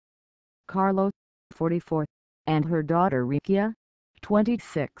Karla, 44, and her daughter Rykia,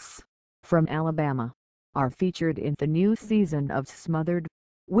 26, from Alabama, are featured in the new season of sMothered,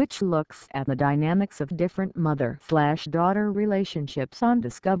 which looks at the dynamics of different mother-slash-daughter relationships on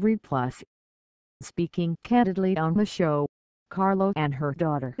Discovery+. Speaking candidly on the show, Karla and her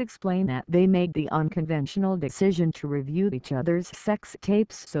daughter explain that they made the unconventional decision to review each other's sex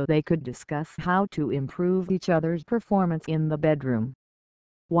tapes so they could discuss how to improve each other's performance in the bedroom.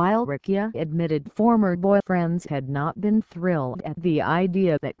 While Rykia admitted former boyfriends had not been thrilled at the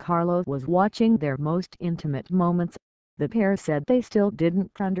idea that Karla was watching their most intimate moments, the pair said they still didn't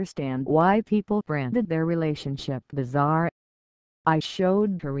understand why people branded their relationship bizarre. "I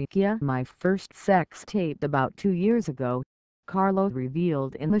showed Rykia my first sex tape about 2 years ago," Karla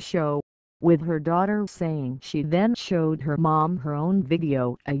revealed in the show, with her daughter saying she then showed her mom her own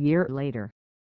video a year later.